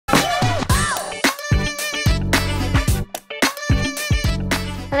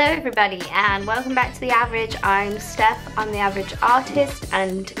Hello everybody and welcome back to The Average. I'm Steph, I'm the Average Artist,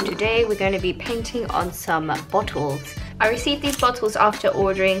 and today we're going to be painting on some bottles. I received these bottles after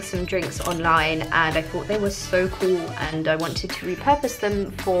ordering some drinks online and I thought they were so cool and I wanted to repurpose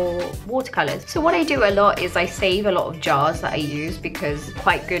them for watercolors. So what I do a lot is I save a lot of jars that I use because it's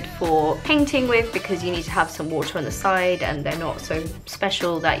quite good for painting with, because you need to have some water on the side and they're not so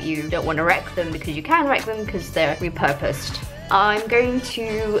special that you don't want to wreck them, because you can wreck them because they're repurposed. I'm going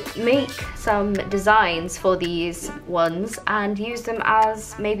to make some designs for these ones and use them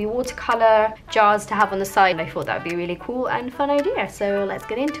as maybe watercolor jars to have on the side. I thought that would be a really cool and fun idea, so let's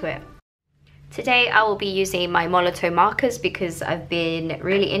get into it. Today I will be using my Molotow markers because I've been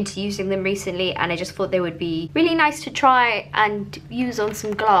really into using them recently and I just thought they would be really nice to try and use on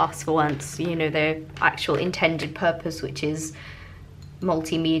some glass for once. You know, their actual intended purpose, which is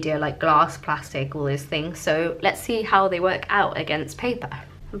multimedia, like glass, plastic, all those things. So let's see how they work out against paper.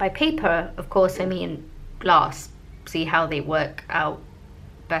 And by paper, of course, I mean glass. See how they work out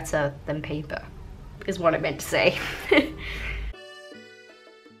better than paper, is what I meant to say.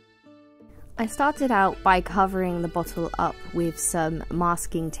 I started out by covering the bottle up with some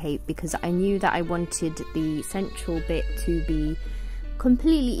masking tape because I knew that I wanted the central bit to be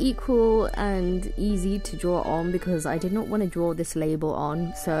completely equal and easy to draw on, because I did not want to draw this label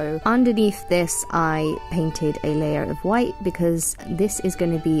on. So underneath this I painted a layer of white because this is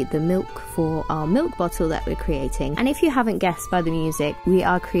going to be the milk for our milk bottle that we're creating. And if you haven't guessed by the music, we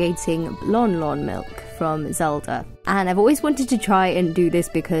are creating Lon Lon milk from Zelda. And I've always wanted to try and do this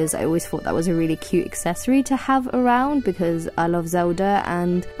because I always thought that was a really cute accessory to have around, because I love Zelda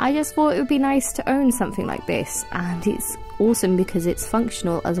and I just thought it would be nice to own something like this. And it's awesome because it's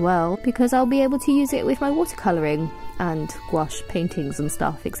functional as well, because I'll be able to use it with my watercolouring and gouache paintings and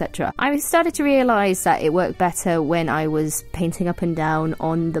stuff, etc. I started to realise that it worked better when I was painting up and down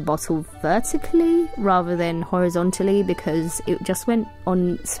on the bottle vertically rather than horizontally, because it just went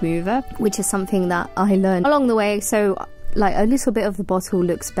on smoother, which is something that I learned along the way. So like a little bit of the bottle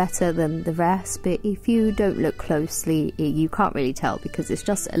looks better than the rest, but if you don't look closely you can't really tell because it's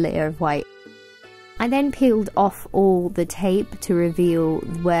just a layer of white. I then peeled off all the tape to reveal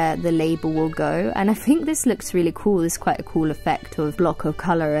where the label will go, and I think this looks really cool. It's quite a cool effect of block of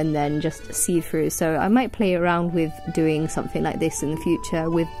colour and then just see-through, so I might play around with doing something like this in the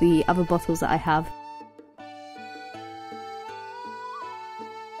future with the other bottles that I have.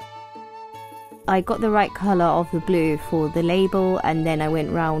 I got the right colour of the blue for the label, and then I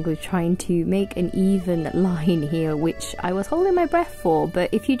went round with trying to make an even line here, which I was holding my breath for, but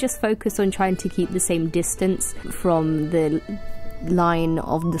if you just focus on trying to keep the same distance from the line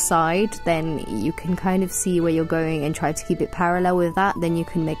of the side, then you can kind of see where you're going and try to keep it parallel with that, then you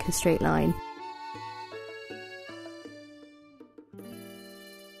can make a straight line.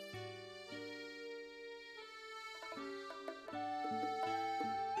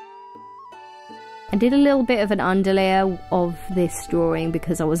 I did a little bit of an underlayer of this drawing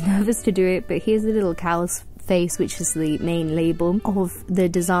because I was nervous to do it, but here's the little cow's face, which is the main label of the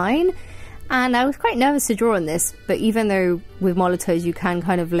design. And I was quite nervous to draw on this, but even though with Molotows you can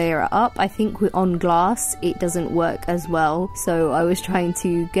kind of layer it up, I think on glass it doesn't work as well. So I was trying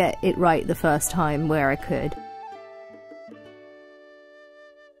to get it right the first time where I could.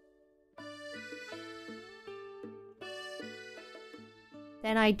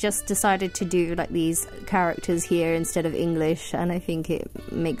 Then I just decided to do like these characters here instead of English, and I think it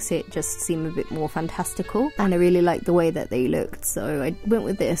makes it just seem a bit more fantastical, and I really like the way that they looked, so I went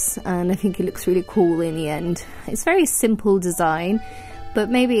with this and I think it looks really cool in the end. It's a very simple design, but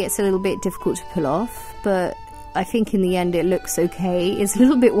maybe it's a little bit difficult to pull off, but I think in the end it looks okay. It's a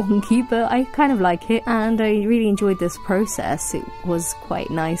little bit wonky, but I kind of like it and I really enjoyed this process. It was quite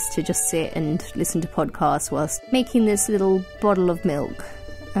nice to just sit and listen to podcasts whilst making this little bottle of milk,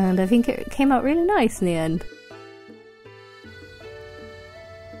 and I think it came out really nice in the end.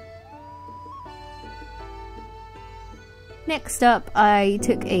 Next up, I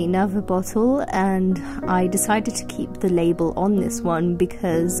took another bottle and I decided to keep the label on this one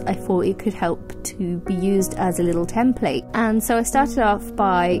because I thought it could help to be used as a little template. And so I started off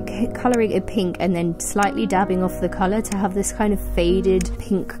by colouring it pink and then slightly dabbing off the colour to have this kind of faded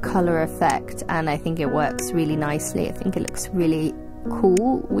pink colour effect, and I think it works really nicely. I think it looks really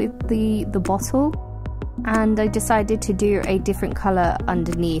cool with the bottle. And I decided to do a different colour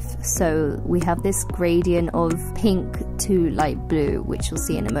underneath, so we have this gradient of pink to light blue, which you'll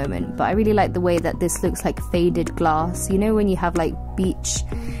see in a moment. But I really like the way that this looks like faded glass. You know when you have like beach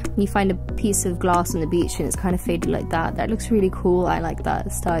You find a piece of glass on the beach and it's kind of faded like that. That looks really cool. I like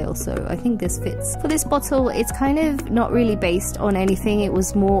that style, so I think this fits. For this bottle, it's kind of not really based on anything. It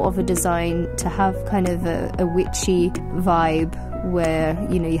was more of a design to have kind of a witchy vibe, where,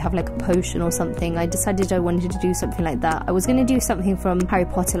 you know, you have like a potion or something. I decided I wanted to do something like that. I was going to do something from Harry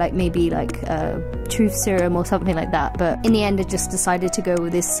Potter, like maybe like truth serum or something like that, but in the end I just decided to go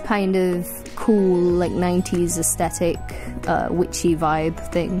with this kind of cool like 90s aesthetic witchy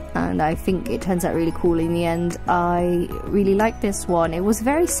vibe thing, and I think it turns out really cool in the end. I really like this one. It was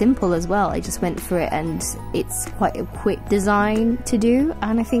very simple as well. I just went for it, and it's quite a quick design to do,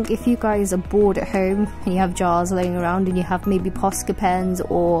 and I think if you guys are bored at home and you have jars laying around and you have maybe Posca pens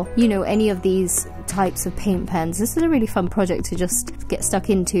or, you know, any of these types of paint pens, this is a really fun project to just get stuck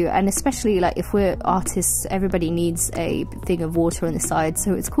into. And especially like if we're artists, everybody needs a thing of water on the side,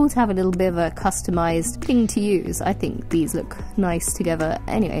 so it's cool to have a little bit of a customized thing to use. I think these look nice together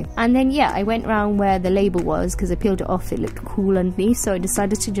anyway. And then yeah, I went around where the label was because I peeled it off, it looked cool underneath, so I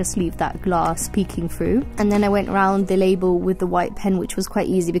decided to just leave that glass peeking through. And then I went around the label with the white pen, which was quite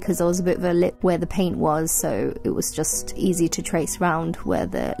easy because there was a bit of a lip where the paint was, so it was just easy to trace around where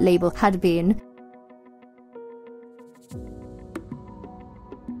the label had been.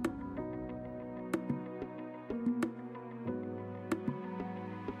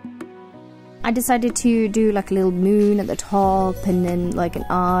 I decided to do like a little moon at the top and then like an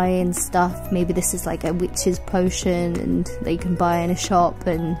eye and stuff. Maybe this is like a witch's potion and that you can buy in a shop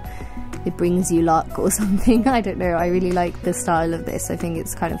and it brings you luck or something. I don't know, I really like the style of this. I think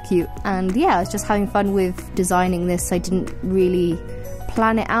it's kind of cute. And yeah, I was just having fun with designing this. I didn't really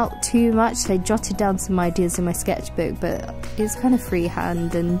plan it out too much. I jotted down some ideas in my sketchbook, but it's kind of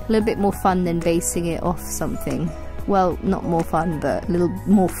freehand and a little bit more fun than basing it off something. Well, not more fun, but a little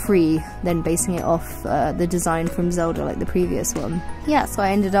more free than basing it off the design from Zelda like the previous one. Yeah, so I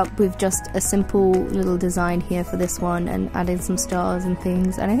ended up with just a simple little design here for this one and added some stars and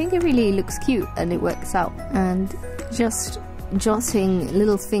things, and I think it really looks cute and it works out. And just jotting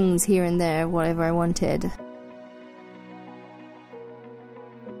little things here and there, whatever I wanted.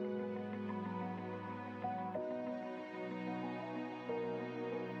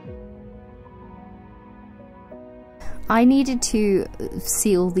 I needed to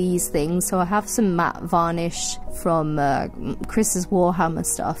seal these things, so I have some matte varnish from Chris's Warhammer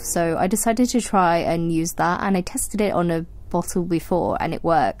stuff, so I decided to try and use that, and I tested it on a bottle before and it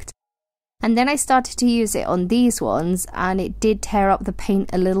worked. And then I started to use it on these ones, and it did tear up the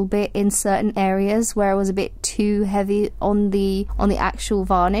paint a little bit in certain areas where it was a bit too heavy on the actual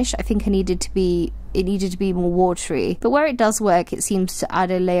varnish. I think it needed to be more watery, but where it does work, it seems to add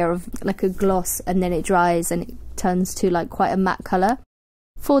a layer of like a gloss, and then it dries and it turns to like quite a matte colour.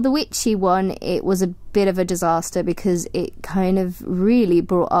 For the Witchy one, it was a bit of a disaster because it kind of really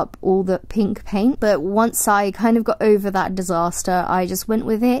brought up all the pink paint, but once I kind of got over that disaster, I just went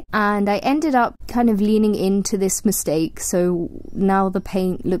with it, and I ended up kind of leaning into this mistake, so now the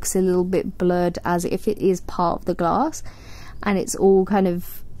paint looks a little bit blurred as if it is part of the glass, and it's all kind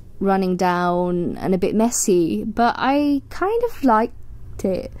of running down and a bit messy, but I kind of liked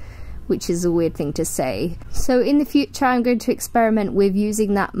it, which is a weird thing to say. So in the future I'm going to experiment with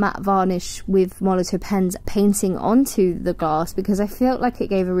using that matte varnish with Molotow pens painting onto the glass, because I felt like it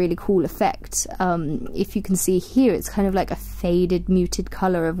gave a really cool effect. If you can see here, it's kind of like a faded, muted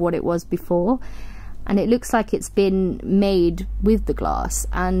colour of what it was before, and it looks like it's been made with the glass,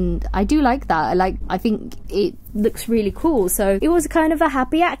 and I do like that. I think it looks really cool, so it was kind of a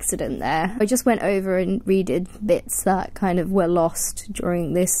happy accident there. I just went over and redid bits that kind of were lost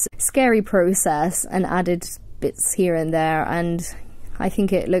during this scary process and added bits here and there, and I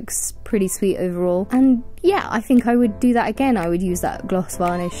think it looks pretty sweet overall. And yeah, I think I would do that again. I would use that gloss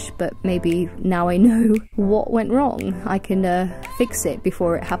varnish, but maybe now I know what went wrong, I can fix it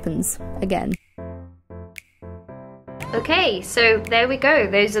before it happens again. Okay, so there we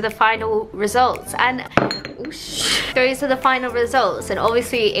go. Those are the final results, and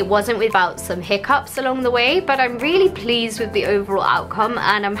obviously it wasn't without some hiccups along the way, but I'm really pleased with the overall outcome,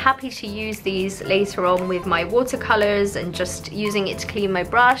 and I'm happy to use these later on with my watercolors and just using it to clean my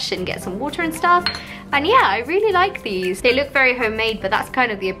brush and get some water and stuff. And yeah, I really like these. They look very homemade, but that's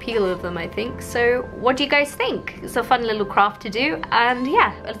kind of the appeal of them, I think. So what do you guys think? It's a fun little craft to do, and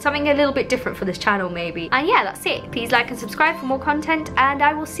yeah, something a little bit different for this channel maybe. And yeah, that's it. Please like and subscribe for more content, and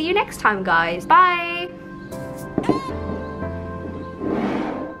I will see you next time, guys. Bye!